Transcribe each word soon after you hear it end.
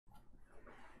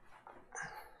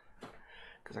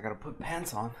because I gotta put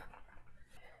pants on.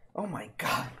 Oh my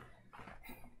god.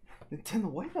 Nintendo,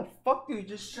 why the fuck do you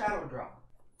just shadow drop?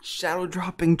 Shadow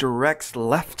dropping directs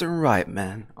left and right,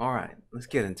 man. Alright, let's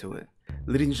get into it.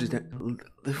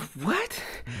 What?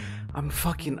 I'm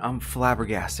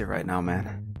flabbergasted right now,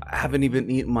 man. I haven't even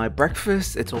eaten my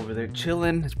breakfast. It's over there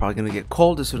chilling. It's probably gonna get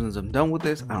cold as soon as I'm done with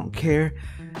this. I don't care.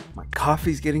 My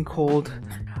coffee's getting cold.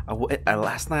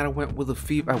 Last night I went with a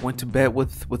fever. I went to bed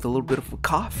with a little bit of a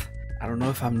cough. I don't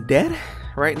know if I'm dead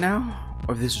right now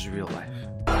or if this is real life.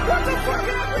 What the fuck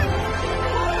happened?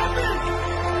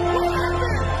 What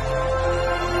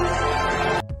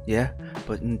happened? Yeah,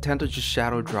 but Nintendo just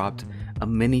shadow dropped a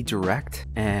mini direct,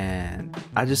 and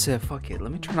I just said, fuck it,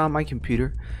 let me turn on my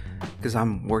computer because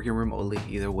I'm working remotely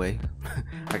either way.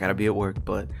 I gotta be at work,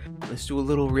 but let's do a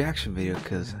little reaction video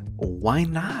because why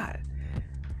not?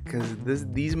 Because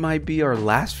these might be our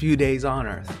last few days on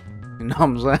Earth. You know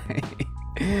what I'm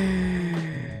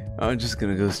saying? I'm just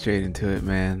gonna go straight into it,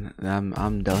 man.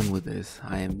 I'm done with this.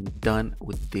 I am done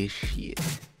with this shit.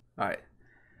 Alright,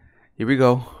 here we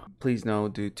go. Please know,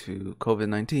 due to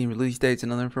COVID-19, release dates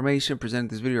and other information presented in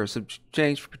this video are subject to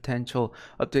change. For potential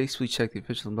updates, please check the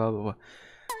official blah blah blah.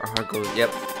 Our heart goes. Yep.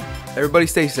 Everybody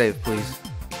stay safe, please.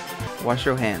 Wash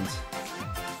your hands.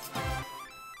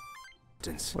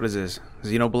 What is this?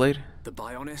 Xenoblade? The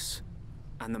Bionis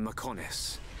and the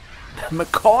Mechonis.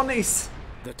 Mechonis!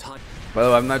 The type. By the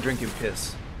way, I'm not drinking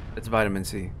piss. It's vitamin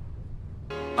C.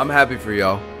 I'm happy for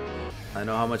y'all. I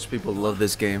know how much people love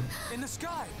this game. In the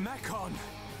sky, Mechon.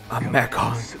 I'm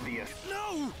Mechon.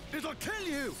 No! It'll kill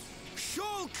you!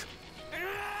 Shulk!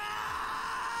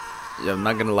 Yeah, I'm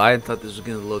not gonna lie, I thought this was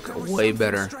gonna look There was way something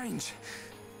better. strange.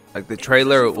 Like the It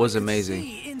trailer as if I was could amazing.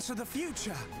 see into the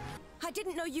future. I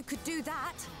didn't know you could do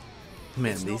that.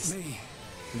 Man, It's not me.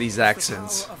 these The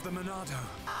accents. power of the Monado.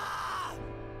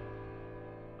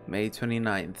 May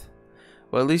 29th.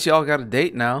 Well, at least y'all got a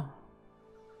date now.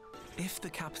 If the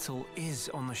capital is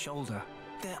on the shoulder,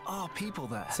 there are people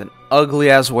there. It's an ugly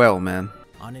ass whale, man.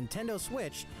 On Nintendo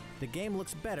Switch, the game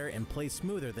looks better and plays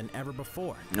smoother than ever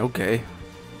before. Okay.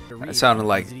 To read It sounded and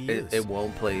like easy to use. it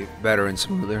won't play better and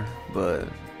smoother, but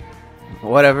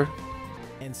whatever.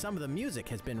 And some of the music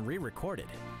has been re-recorded.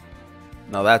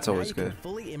 No, that's Now always you good. can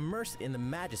fully immerse in the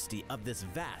majesty of this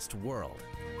vast world.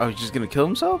 Oh, he's just gonna kill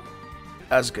himself?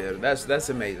 That's good. That's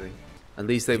amazing. At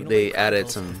least they Xenoblade added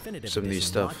Chronicles Definitive some new Edition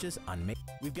stuff. launches on May.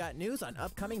 We've got news on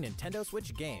upcoming Nintendo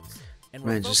Switch games. And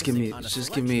Man, we're just give me focusing on a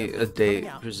selection of those date coming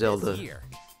out for this Zelda. year.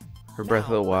 For Breath of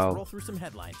the Now, let's roll Wild. through some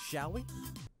headlines, shall we?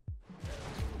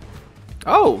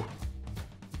 Oh!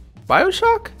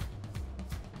 BioShock?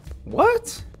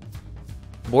 What?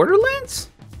 Borderlands?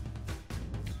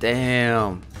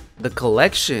 Damn. The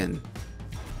collection.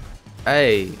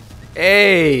 Hey.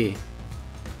 Hey!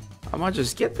 I might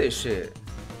just get this shit.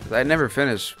 'Cause I never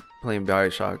finished playing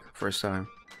BioShock first time.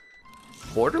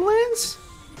 Borderlands?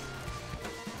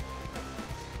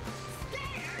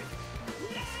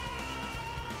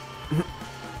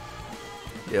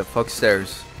 Yeah, fuck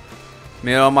stairs.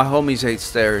 Man, all my homies hate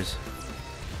stairs.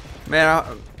 Man,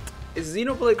 is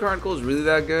Xenoblade Chronicles really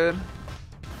that good?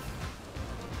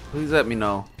 Please let me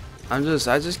know. I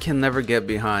just can never get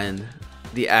behind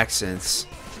the accents.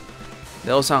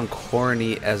 They all sound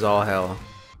corny as all hell.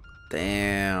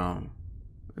 Damn.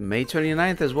 May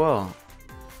 29th as well.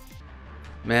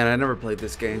 Man, I never played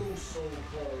this game.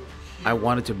 I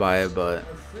wanted to buy it, but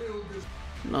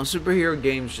no, superhero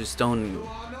games just don't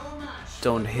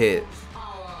hit.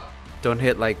 Don't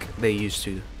hit like they used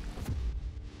to.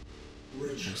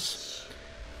 Yes.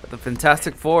 But the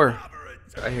Fantastic Four,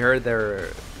 I heard their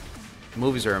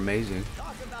movies are amazing.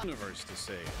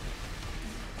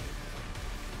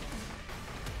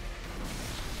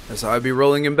 That's how I be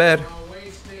rolling in bed.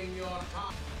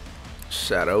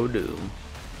 Shadow Doom.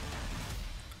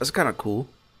 That's kind of cool.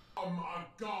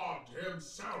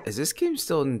 Is this game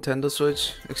still Nintendo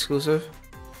Switch exclusive?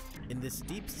 In this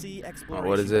deep sea exploration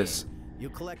what is this? game, you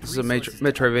collect This is a resources to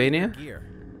Metroidvania? upgrade your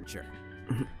gear. Sure.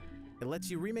 It lets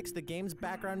you remix the game's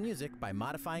background music by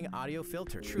modifying audio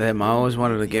filters. Damn, I always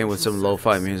wanted a game with some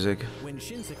lo-fi music. When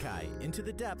Shinsekai Into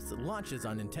the Depths launches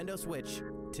on Nintendo Switch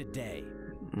today.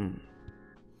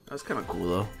 That's kind of cool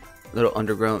though. Little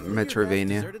underground View your best Metroidvania.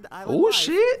 deserted island Oh life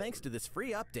shit! Thanks to this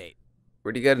free update.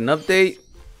 Where'd you get an update?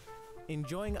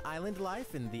 Enjoying island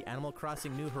life in the Animal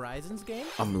Crossing New Horizons game?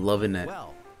 I'm loving it.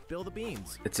 Well, spill the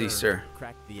beans. It's Or Easter.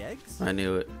 Crack the eggs? I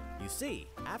knew it. You see,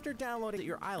 after downloading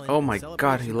your island. Oh in my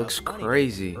god, he celebration looks of Bunny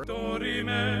crazy.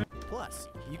 Day, plus,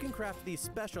 you can craft these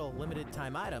special limited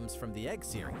time items from the egg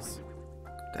series.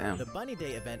 Damn. The Bunny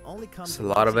Day event only comes It's a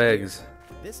lot of once a year, eggs.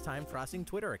 This time Frosting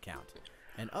Twitter account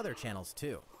and other channels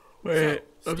too. Wait,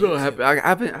 I'm stay so happy.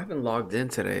 tuned. I've been logged in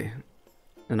today,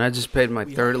 and I just paid my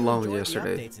We third hope you loan enjoyed the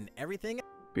yesterday. updates and everything.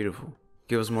 Beautiful.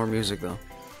 Give us more music though.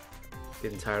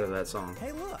 Getting tired of that song.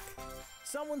 Hey, look,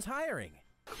 someone's hiring.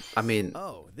 I mean,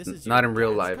 Oh, this is not your in real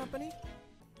dad's life. company?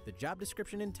 The job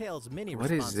description entails many what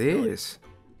is responsibilities. this?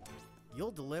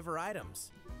 You'll deliver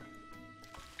items.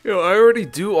 Yo, I already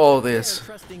do all They're this.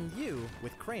 trusting you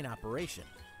with crane operation.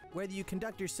 Whether you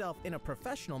conduct yourself in a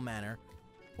professional manner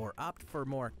or opt for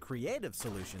more creative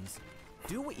solutions,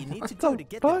 do what you need What to do the to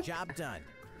get fuck? the job done.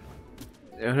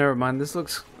 Oh, never mind. This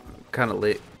looks kind of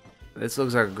lit. This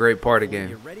looks like a great party You're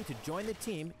game. ready to join the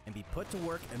team and be put to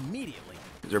work immediately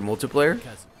Is there multiplayer?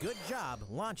 because Good Job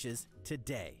launches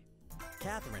today.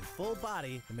 Catherine Full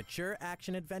Body, the mature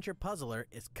action-adventure puzzler,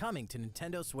 is coming to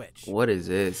Nintendo Switch. What is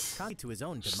this? Coming to his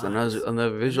own Just demise.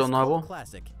 another In visual this cult novel?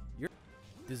 classic, you're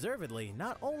deservedly,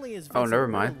 not only is Oh, Vincent never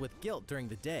riddled mind. with guilt during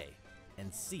the day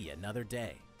and see another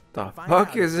day. The Find fuck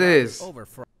out is if Rob is this? over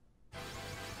for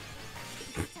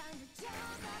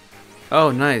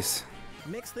Oh, nice.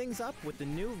 mix things up with the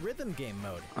new rhythm game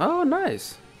mode. Oh,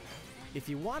 nice. If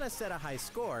you want to set a high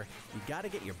score, you got to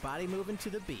get your body moving to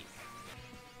the beat.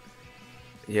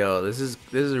 Yo, this is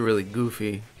really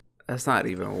goofy. That's not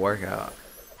even a workout.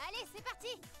 Allez, c'est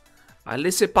parti.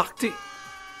 Allez, c'est parti.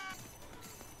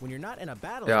 When you're not in a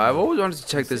battle, Yeah, I've mode, always wanted to you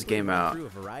check this simply game run out. through a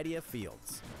variety of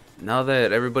fields. Now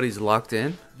that everybody's locked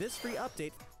in, This free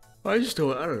update I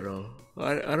don't know.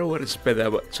 I don't want to spend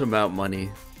that much amount of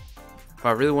money. If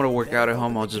I really want to work out at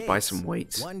home, I'll just buy some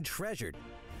weights. One treasured.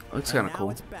 Looks And kind of now cool.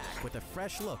 it's back with a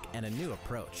fresh look and a new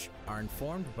approach. Are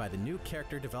informed by the new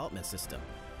character development system.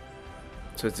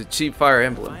 So it's a cheap Fire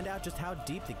Emblem. Find out just how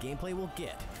deep the gameplay will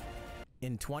get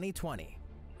in 2020.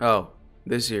 Oh,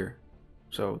 this year.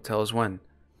 So tell us when.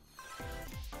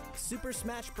 Super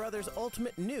Smash Bros.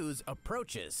 Ultimate News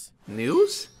approaches.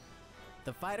 News?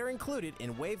 The fighter included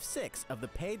in Wave 6 of the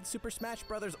paid Super Smash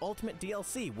Bros. Ultimate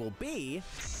DLC will be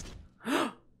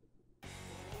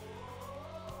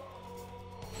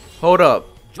Hold up.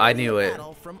 I Joining knew the it.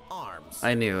 battle from ARMS.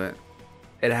 I knew it.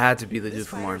 It had to be the dude This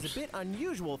from fighter is Arms. a bit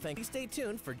unusual, thank you. Stay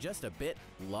tuned for just a bit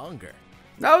longer.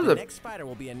 That was The a. next fighter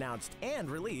will be announced and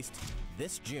released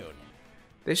this June.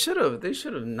 They should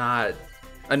have not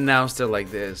announced it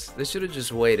like this. They should have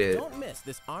just waited. Don't miss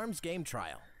this ARMS game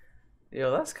trial.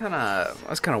 Yo, that's kind of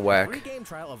Free whack. game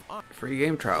trial of ARMS. Free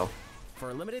game trial.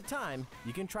 For a limited time,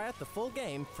 you can try out the full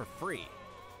game for free.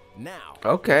 Now,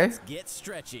 Okay, let's get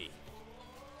stretchy.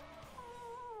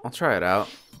 I'll try it out.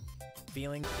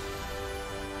 Feeling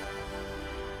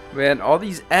Man, all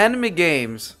these anime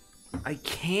games, I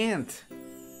can't.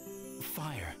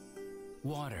 Fire,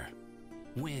 water,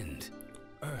 wind,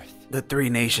 earth. The Three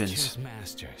Nations. Nature's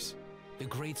masters. The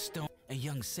great stone. A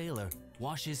young sailor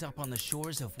washes up on the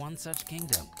shores of one such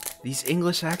kingdom. These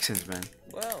English accents, man.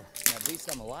 Well, at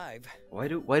least I'm alive. Why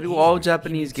do Here, all he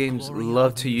Japanese meets games Gloria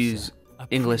love to Abusa, use a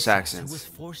English princess who accents? was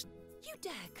forced You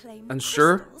dare claim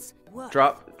Unsure? crystals? What?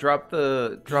 Drop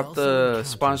the He also the encounters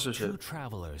sponsorship. Two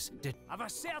travelers. I've a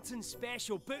certain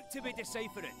special book to be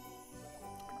deciphering.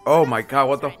 Oh my god,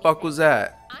 what the fuck was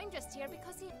that? I'm just here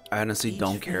because he. I honestly Each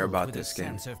don't care filled about with a this game.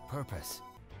 sense of purpose.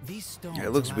 These stones Yeah,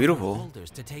 it looks allow beautiful. their holders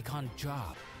to take on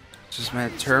jobs. Just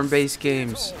man, turn-based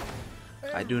games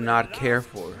I do not care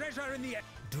for. Treasure in the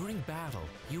During battle,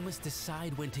 you must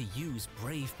decide when to use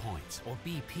Brave Points, or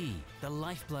BP, the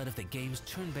lifeblood of the game's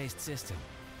turn-based system.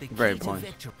 The key Brave to Points.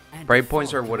 victory and Brave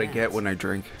points are default what I get commands. when I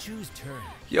drink. Choose turn.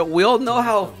 Yo, we all know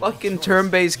how To make the right fucking choice,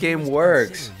 turn-based you game must works.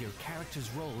 consider your character's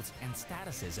roles and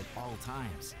statuses at all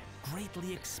times,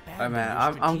 greatly expanding Alright,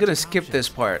 man, your I'm gonna strategic skip this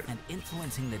options part. and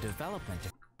influencing the development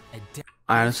of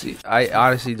I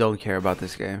honestly don't care about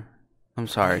this game. I'm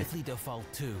sorry. Bravely Default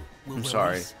 2 will I'm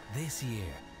sorry. release this year.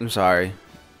 I'm sorry.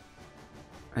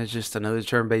 It's just another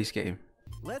turn-based game.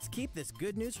 Let's keep this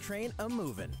good news train a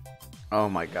moving. Oh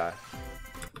my god.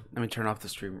 Let me turn off the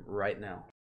stream right now.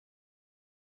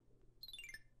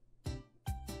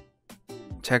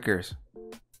 Checkers.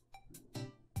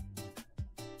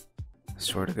 I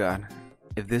swear to god.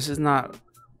 If this is not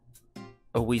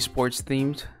a Wii Sports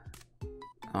themed.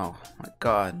 Oh my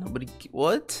god. Nobody.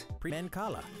 What?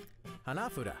 Menkala,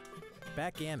 Hanafuda,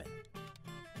 Backgammon,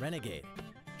 Renegade,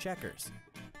 Checkers,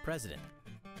 President,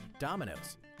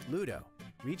 Dominoes, Ludo,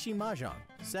 Ricci Mahjong,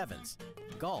 Sevens,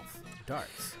 Golf,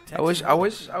 Darts. I wish I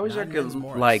Nine could Men's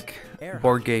Morris, like Air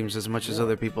board Hockey, games as much as War,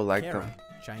 other people like Carom, them.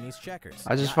 Chinese Checkers.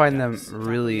 I just Yacht find them Dice,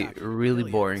 really, Takoyaki, really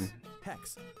Billiards, boring.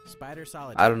 Hex, Spider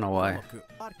Solitaire. I don't know why. Sudoku,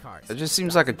 Odd Cards, It just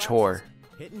seems Dots like a and Boxes, chore.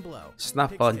 Hit and Blow. It's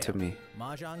not fun Pig's to Tale, me.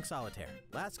 Mahjong Solitaire.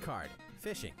 Last Card.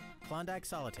 Fishing. Klondike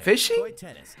Solitaire. Fishing? Toy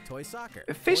Tennis. Toy Soccer.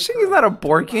 toy Fishing is curling, not a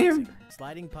board toy boxing, game?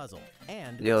 sliding puzzle,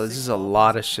 and Yo, this 6 is a ball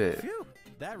lot of puzzle. shit. Phew,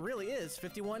 that really is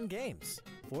 51 games.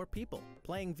 4 people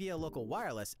playing via local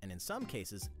wireless, and in some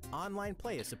cases, online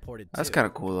play is supported too. That's kind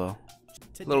of cool though.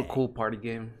 Today, Little cool party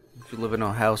game. If you live in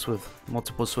a house with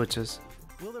multiple switches.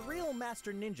 will the real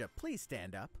Master Ninja please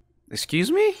stand up?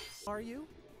 Excuse me? Are you?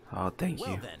 Oh, thank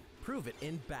Well you. then, prove it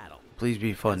in battle. Please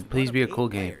be fun. As Please one be a of cool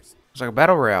 8 game. players, It's like a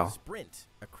battle royale. sprint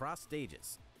across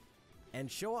stages and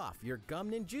show off your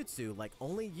gum ninjutsu like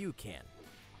only you can.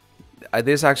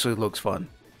 This actually looks fun.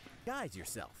 Guise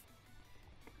yourself.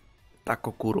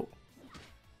 Takokuro.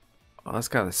 Oh, that's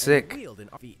kind of And sick. wield an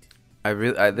feat. This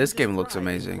Ninjas game looks thrive in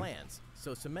amazing. clans,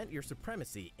 so cement your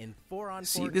supremacy in 4-on-4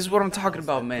 See, this is what I'm talking battles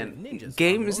about, that man. prove ninjas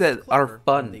Games most that are clever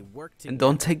when they fun work and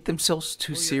don't together. take themselves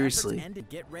too Will your efforts seriously. end and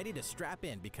get ready to strap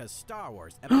in because Star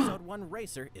Wars Episode 1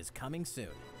 Racer is coming soon.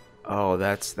 Oh,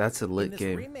 that's a In lit this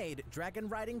game. remade dragon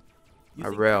riding A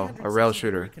using rail 360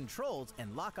 shooter. degree controls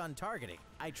and lock on targeting.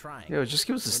 I trying. Yo, just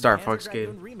give us a When Star Panzer Fox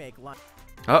Dragoon game. remake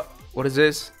Oh, what is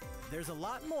this? There's a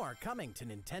lot more coming to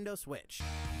Nintendo Switch.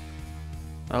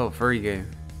 Oh, furry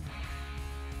game.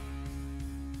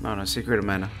 No, Secret of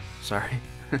Mana. Sorry.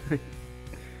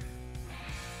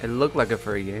 It looked like a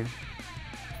furry game.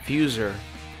 Fuser.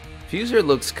 Fuser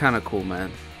looks kind of cool,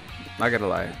 man. Not gonna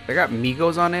lie. They got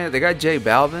Migos on it. They got J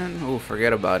Balvin. Oh,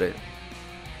 forget about it.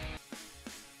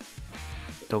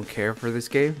 Don't care for this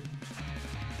game.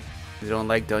 You don't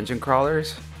like dungeon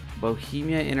crawlers?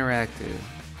 Bohemia Interactive.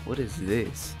 What is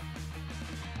this?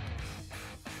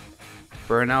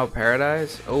 Burnout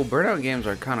Paradise? Oh, Burnout games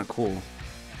are kind of cool.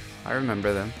 I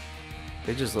remember them.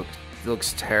 They just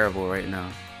looks terrible right now.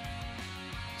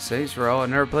 Saints Row. I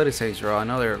never played a Saints Row. I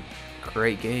know they're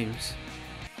great games.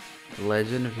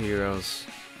 Legend of Heroes.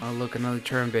 Oh, look, another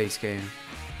turn-based game.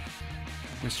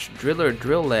 Mr. Driller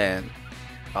Drill Land.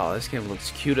 Oh, this game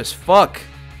looks cute as fuck.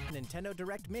 Nintendo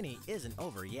Direct Mini isn't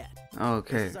over yet.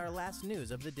 Okay. This is our last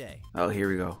news of the day. Oh, here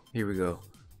we go. Here we go.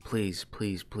 Please,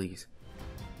 please, please.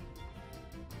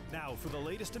 Now for the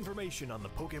latest information on the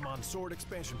Pokemon Sword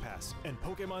Expansion Pass and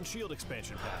Pokemon Shield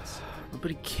Expansion Pass.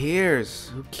 Nobody cares.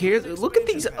 Who cares? Look at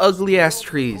these ugly ass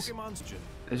trees.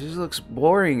 It just looks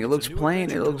boring. It looks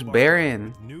plain. It looks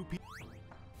barren.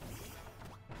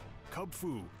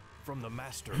 Kubfu from the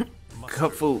Master.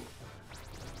 Kubfu.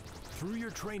 Through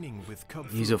your training with Kubfu,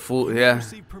 He's a fool. you Yeah.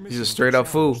 receive He's permission a to straight up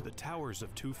fool. challenge the Towers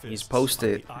of Two He's Fists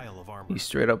posted. on the Isle of Armor. He's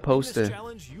straight up In this posted.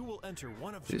 challenge, you will enter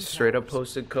one of two He's straight up towers,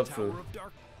 posted the Kubfu. Tower of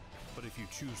Dark- But if you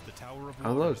choose the Tower of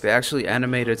Oh, Waters, look. They actually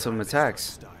animated some attacks.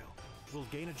 style, will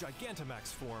gain a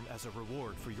Gigantamax form as a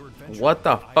reward for your adventure What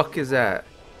the on Isle fuck of is that?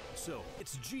 So,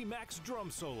 it's G-Max drum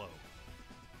solo.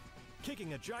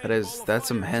 Kicking a giant That is- ball of that's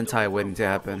some fire hentai over waiting a to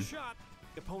powerful happen. shot.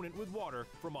 Opponent with water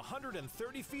from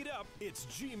 130 feet up. It's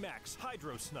G-Max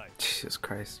Hydro Snipe. Jesus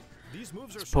Christ. These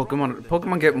moves are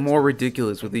Pokemon get more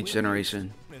ridiculous with each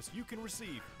generation. You can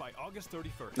receive by August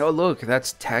 31st. Oh, look.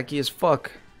 That's tacky as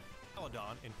fuck.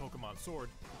 Paladon in Pokemon Sword,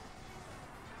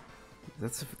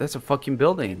 That's a fucking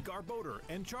building. Garbodor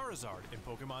and Charizard in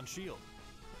Pokemon Shield.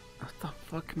 What the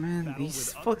fuck, man? Battle These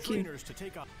with other fucking... trainers to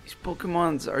take on. These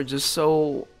Pokemons are just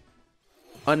so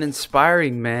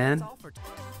uninspiring, man.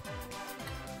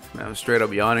 Man, I'm straight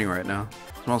up yawning right now.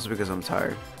 It's mostly because I'm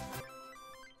tired.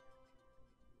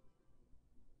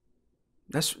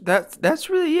 That's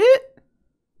really it.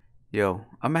 Yo,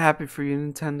 I'm happy for you,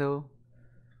 Nintendo.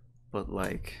 But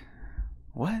like,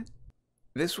 what?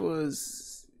 It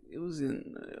was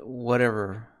in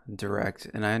whatever direct,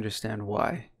 and I understand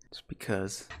why. It's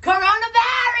because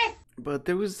Coronavirus! But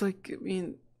there was like, I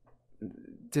mean,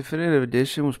 Definitive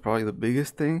Edition was probably the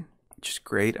biggest thing, which is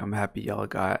great. I'm happy y'all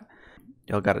got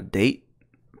a date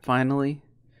finally.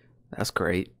 That's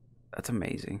great. That's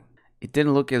amazing. It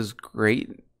didn't look as great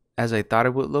as I thought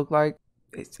it would look like.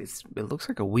 It looks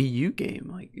like a Wii U game.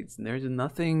 Like there's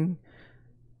nothing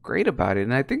great about it,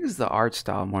 and I think it's the art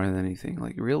style more than anything.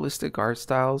 Like realistic art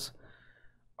styles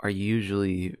are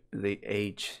usually, they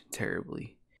age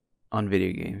terribly on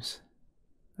video games.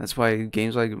 That's why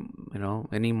games like, you know,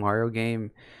 any Mario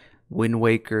game, Wind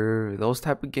Waker, those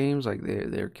type of games, like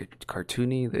they're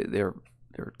cartoony, they're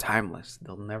timeless.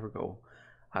 They'll never go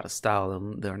out of style.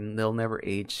 They'll never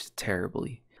age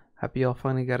terribly. Happy y'all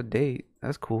finally got a date.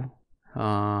 That's cool.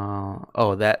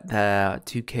 Oh, that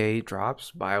 2K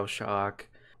drops, BioShock,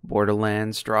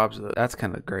 Borderlands drops. That's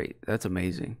kind of great. That's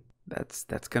amazing.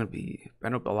 That's gonna be. I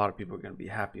know a lot of people are gonna be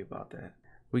happy about that.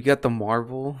 We got the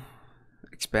Marvel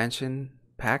expansion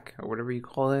pack or whatever you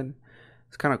call it.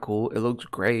 It's kind of cool. It looks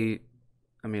great.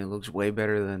 I mean, it looks way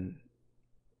better than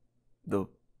the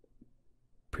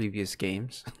previous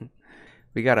games.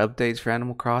 We got updates for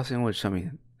Animal Crossing, which I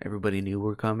mean everybody knew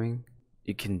were coming.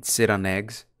 You can sit on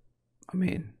eggs. I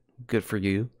mean, good for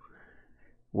you.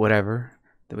 Whatever.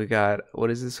 Then we got, what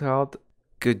is this called?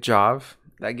 Good Job.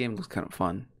 That game looks kind of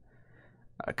fun.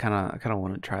 I kind of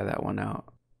want to try that one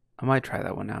out. I might try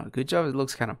that one out. Good Job. It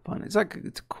looks kind of fun.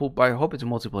 It's cool. But I hope it's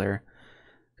multiplayer,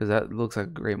 because that looks like a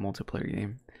great multiplayer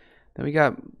game. Then we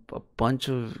got a bunch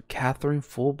of Catherine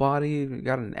Full Body. We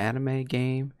got an anime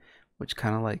game, which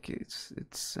kind of like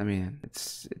it's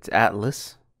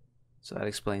Atlas, so that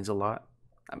explains a lot.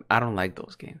 I don't like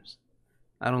those games.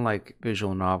 I don't like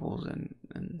visual novels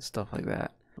and stuff like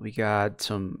that. We got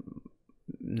some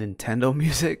Nintendo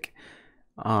music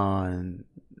on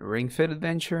Ring Fit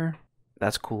Adventure.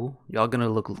 That's cool. Y'all gonna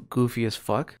look goofy as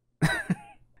fuck.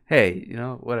 Hey,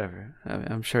 whatever.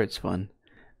 I'm sure it's fun.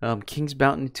 King's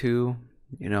Bounty 2,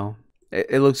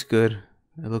 it looks good.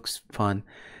 It looks fun.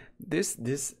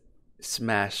 This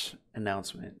Smash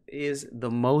announcement is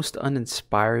the most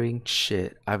uninspiring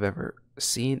shit I've ever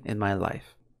seen in my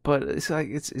life. But it's like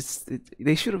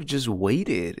they should have just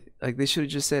waited. Like, they should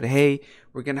have just said, "Hey,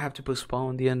 we're gonna have to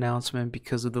postpone the announcement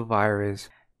because of the virus."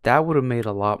 That would have made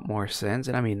a lot more sense.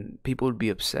 And I mean, people would be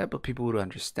upset, but people would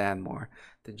understand more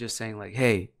than just saying like,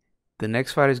 "Hey, the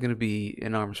next fight is gonna be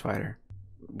an arms fighter.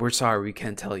 We're sorry, we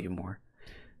can't tell you more."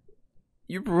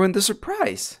 You ruined the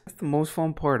surprise. That's the most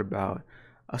fun part about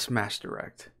a Smash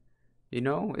Direct.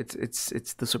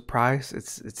 It's the surprise.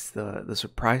 It's the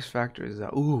surprise factor is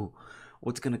that, ooh,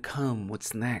 what's gonna come?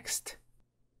 What's next?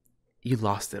 You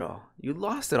lost it all. You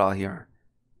lost it all here,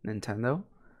 Nintendo.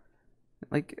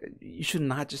 Like, you should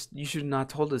not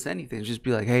told us anything. Just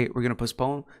be like, hey, we're gonna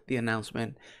postpone the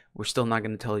announcement. We're still not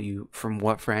gonna tell you from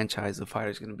what franchise the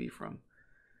fighter's gonna be from.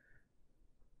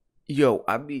 Yo,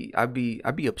 I'd be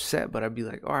upset, but I'd be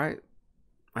like, all right,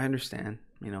 I understand.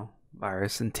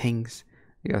 Virus and things.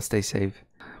 You gotta stay safe.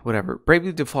 Whatever.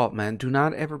 Bravely Default, man. Do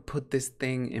not ever put this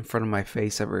thing in front of my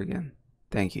face ever again.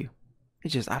 Thank you.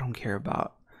 I don't care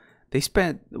about. They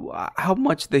spent, how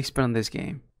much they spent on this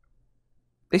game?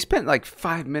 They spent like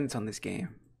 5 minutes on this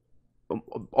game.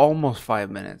 Almost 5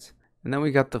 minutes. And then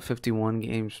we got the 51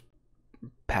 games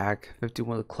pack,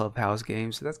 51 of the Clubhouse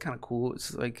games. So that's kind of cool.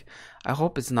 It's like, I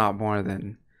hope it's not more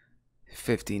than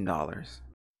 $15.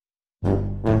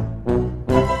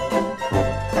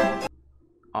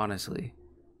 Honestly,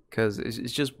 because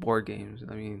it's just board games.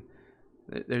 I mean,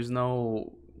 there's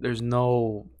no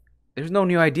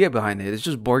new idea behind it. It's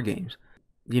just board games,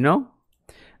 Now,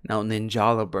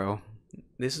 Ninjala, bro.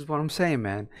 This is what I'm saying,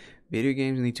 man. Video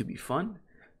games need to be fun.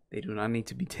 They do not need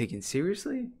to be taken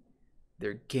seriously.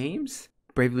 They're games.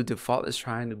 Bravely Default is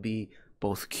trying to be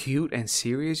both cute and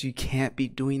serious. You can't be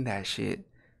doing that shit.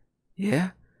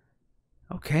 Yeah?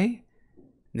 Okay?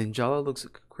 Ninjala looks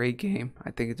like a great game.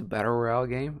 I think it's a battle royale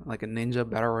game, like a ninja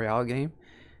battle royale game.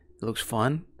 It looks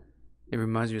fun. It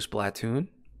reminds me of Splatoon.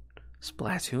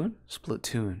 Splatoon.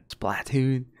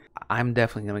 I'm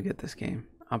definitely gonna get this game.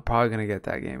 I'm probably gonna get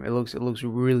that game. It looks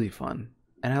really fun,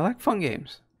 and I like fun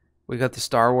games. We got the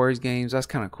Star Wars games. That's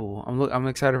kind of cool. I'm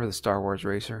excited for the Star Wars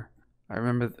Racer. I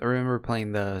remember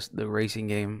playing the racing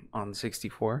game on the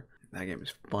 64. That game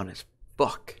is fun as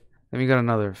fuck. Then we got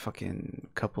another fucking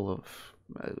couple of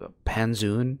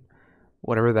Panzoon,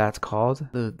 whatever that's called.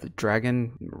 The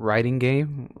dragon riding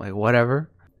game, like whatever.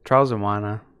 Trials of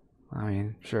Mana. I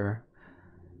mean, sure.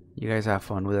 You guys have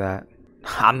fun with that.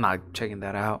 I'm not checking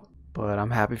that out, but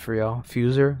I'm happy for y'all.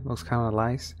 Fuser looks kind of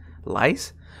nice.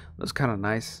 Looks kind of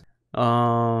nice.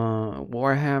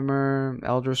 Warhammer,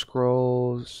 Elder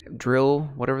Scrolls,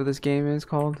 Drill, whatever this game is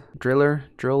called.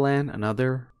 Drill Land,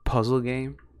 another puzzle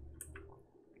game.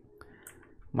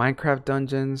 Minecraft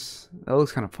Dungeons, that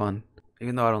looks kind of fun.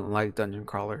 Even though I don't like dungeon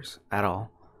crawlers at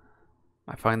all.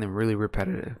 I find them really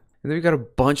repetitive. And then we got a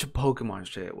bunch of Pokemon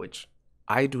shit, which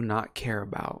I do not care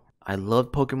about. I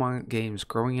loved Pokemon games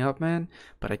growing up, man,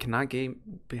 but I cannot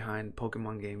get behind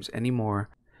Pokemon games anymore.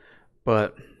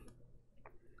 But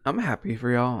I'm happy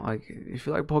for y'all. Like, if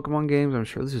you like Pokemon games, I'm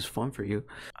sure this is fun for you.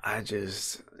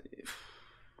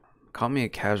 Call me a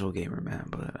casual gamer, man,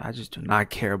 but I just do not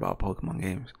care about Pokemon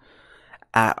games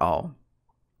at all.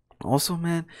 Also,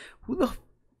 man, who the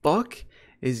fuck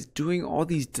is doing all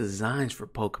these designs for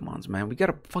Pokemons, man? We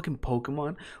got a fucking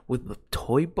Pokemon with the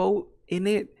toy boat in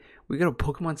it. We got a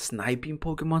Pokemon sniping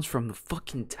Pokemons from the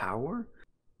fucking tower.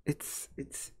 It's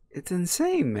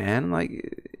insane, man.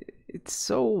 Like, it's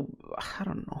so, I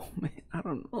don't know, man. I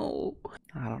don't know.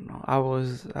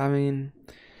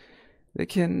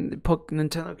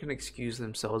 Nintendo can excuse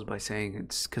themselves by saying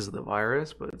it's because of the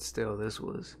virus, but still, it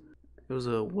was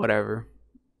a whatever.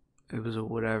 It was a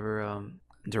whatever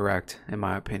direct, in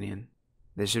my opinion.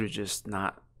 They should have just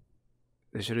not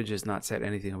said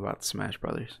anything about the Smash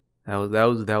Brothers. That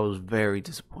was very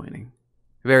disappointing.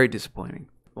 Very disappointing.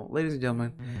 Well, ladies and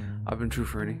gentlemen, I've been True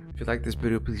Fernie. If you like this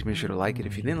video, please make sure to like it.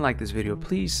 If you didn't like this video,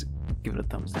 please give it a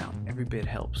thumbs down. Every bit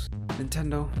helps.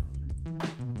 Nintendo,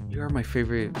 you are my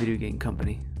favorite video game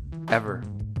company ever.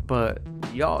 But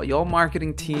y'all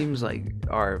marketing teams like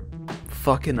are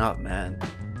fucking up, man.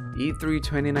 E3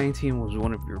 2019 was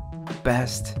one of your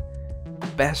best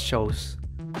shows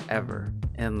ever,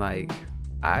 and like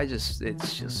it's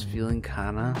just feeling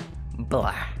kind of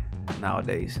blah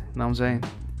nowadays. You know what I'm saying?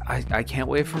 I can't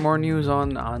wait for more news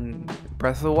on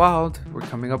Breath of the Wild. We're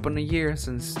coming up on a year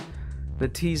since the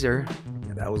teaser.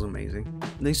 Yeah, that was amazing.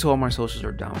 Links to all my socials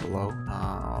are down below.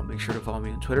 Make sure to follow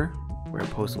me on Twitter, where I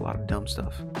post a lot of dumb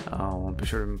stuff. Be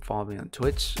sure to follow me on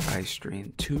Twitch. I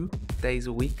stream 2 days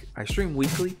a week. I stream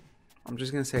weekly. I'm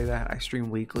just gonna say that I stream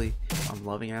weekly. I'm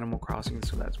loving Animal Crossing,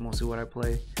 so that's mostly what I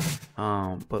play.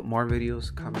 But more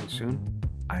videos coming soon.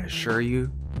 I assure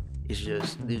you, it's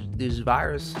just this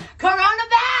virus.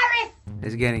 Coronavirus!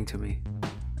 Is getting to me.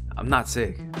 I'm not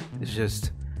sick. It's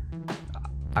just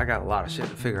I got a lot of shit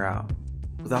to figure out.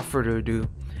 Without further ado,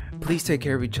 please take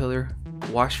care of each other.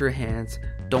 Wash your hands.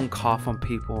 Don't cough on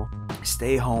people.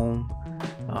 Stay home.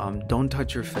 Don't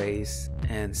touch your face,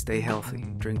 and stay healthy.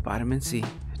 Drink vitamin C.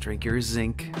 Drink your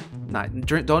zinc.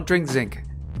 Don't drink zinc.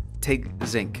 Take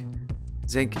zinc.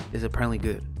 Zinc is apparently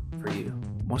good for you.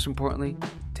 Most importantly,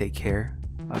 take care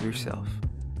of yourself.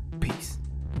 Peace.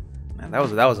 Man, that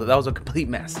was a complete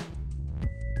mess.